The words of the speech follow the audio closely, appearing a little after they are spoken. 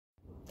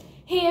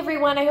Hey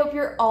everyone, I hope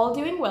you're all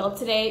doing well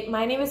today.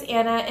 My name is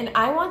Anna and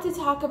I want to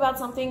talk about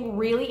something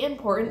really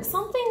important,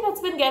 something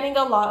that's been getting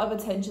a lot of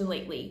attention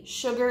lately,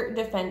 Sugar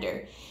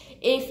Defender.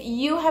 If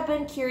you have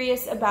been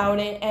curious about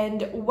it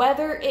and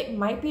whether it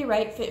might be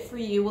right fit for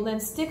you, well then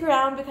stick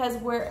around because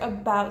we're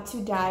about to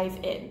dive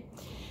in.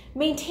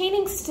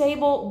 Maintaining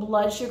stable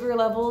blood sugar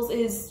levels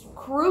is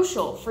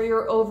crucial for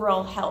your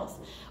overall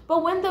health.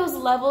 But when those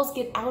levels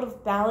get out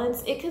of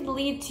balance, it could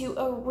lead to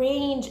a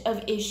range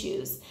of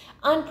issues.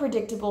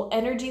 Unpredictable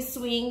energy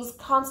swings,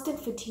 constant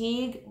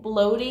fatigue,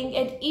 bloating,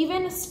 and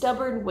even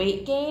stubborn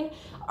weight gain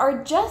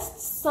are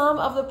just some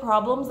of the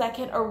problems that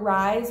can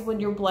arise when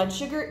your blood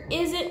sugar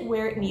isn't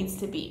where it needs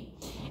to be.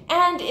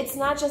 And it's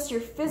not just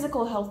your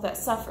physical health that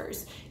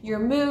suffers. Your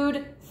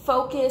mood,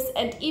 focus,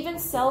 and even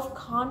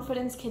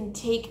self-confidence can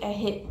take a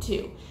hit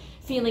too.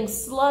 Feeling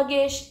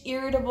sluggish,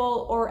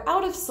 irritable, or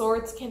out of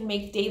sorts can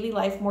make daily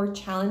life more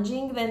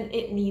challenging than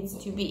it needs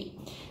to be.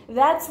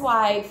 That's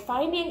why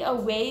finding a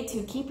way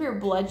to keep your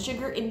blood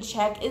sugar in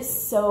check is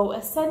so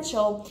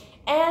essential,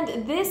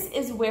 and this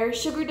is where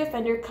Sugar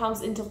Defender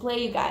comes into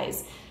play, you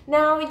guys.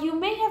 Now, you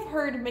may have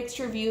heard mixed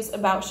reviews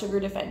about Sugar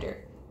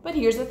Defender, but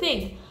here's the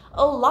thing.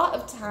 A lot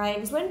of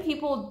times when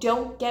people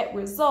don't get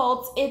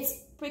results,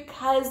 it's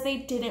because they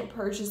didn't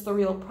purchase the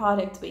real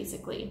product,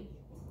 basically.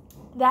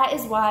 That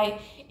is why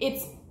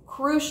it's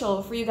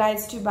crucial for you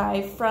guys to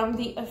buy from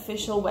the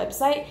official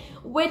website,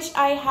 which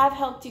I have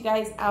helped you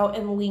guys out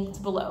and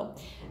linked below.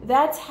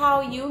 That's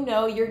how you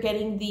know you're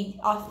getting the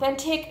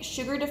authentic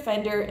Sugar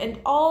Defender and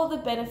all the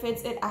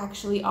benefits it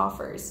actually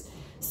offers.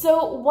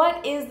 So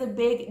what is the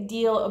big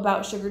deal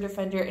about Sugar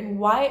Defender and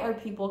why are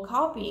people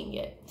copying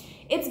it?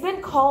 It's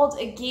been called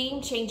a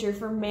game changer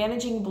for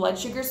managing blood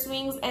sugar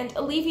swings and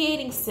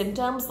alleviating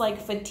symptoms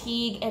like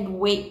fatigue and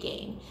weight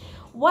gain.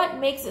 What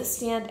makes it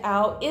stand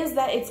out is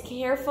that it's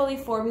carefully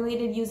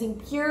formulated using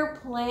pure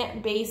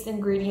plant-based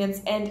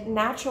ingredients and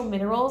natural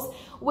minerals,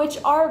 which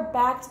are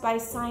backed by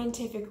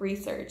scientific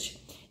research.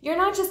 You're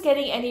not just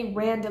getting any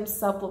random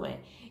supplement.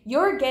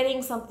 You're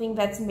getting something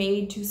that's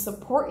made to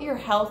support your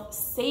health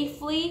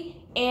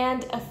safely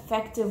and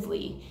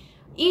effectively.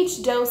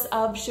 Each dose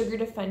of Sugar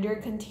Defender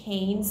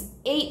contains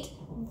 8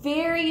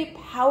 very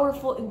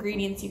powerful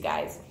ingredients, you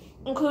guys,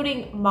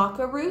 including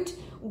maca root,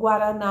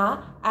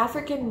 guarana,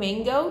 African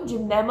mango,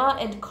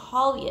 gymnema, and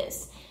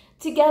coleus.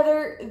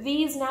 Together,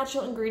 these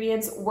natural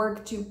ingredients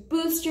work to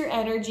boost your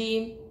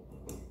energy,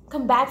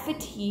 combat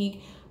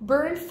fatigue,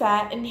 burn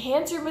fat,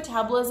 enhance your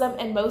metabolism,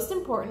 and most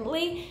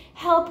importantly,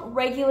 help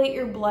regulate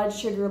your blood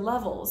sugar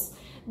levels.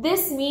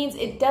 This means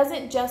it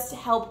doesn't just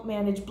help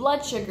manage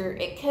blood sugar,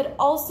 it could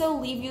also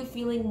leave you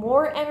feeling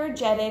more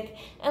energetic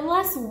and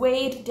less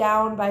weighed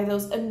down by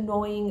those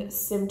annoying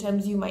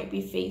symptoms you might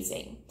be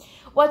facing.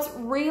 What's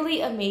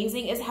really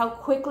amazing is how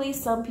quickly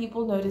some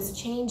people notice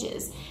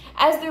changes.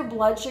 As their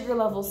blood sugar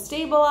levels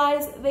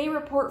stabilize, they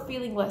report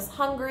feeling less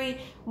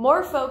hungry,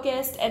 more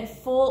focused, and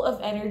full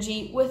of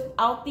energy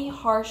without the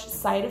harsh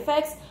side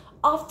effects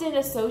often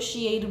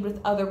associated with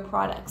other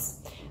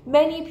products.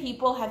 Many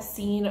people have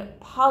seen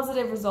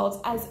positive results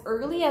as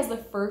early as the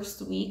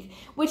first week,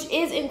 which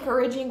is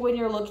encouraging when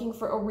you're looking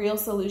for a real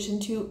solution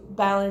to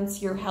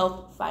balance your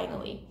health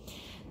finally.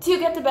 To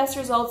get the best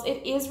results,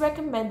 it is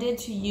recommended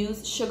to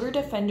use Sugar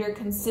Defender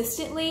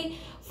consistently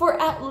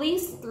for at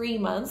least 3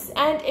 months.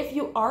 And if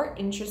you are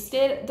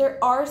interested, there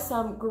are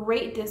some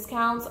great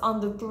discounts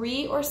on the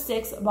 3 or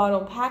 6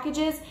 bottle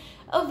packages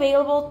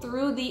available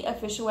through the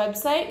official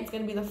website. It's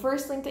going to be the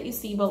first link that you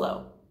see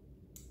below.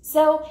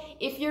 So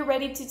if you're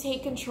ready to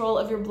take control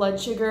of your blood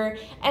sugar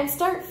and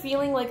start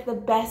feeling like the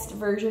best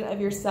version of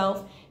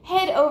yourself,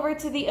 head over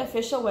to the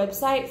official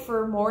website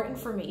for more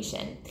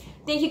information.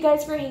 Thank you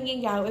guys for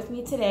hanging out with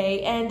me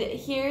today, and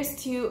here's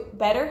to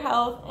better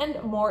health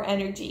and more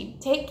energy.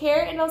 Take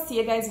care, and I'll see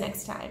you guys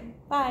next time.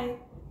 Bye.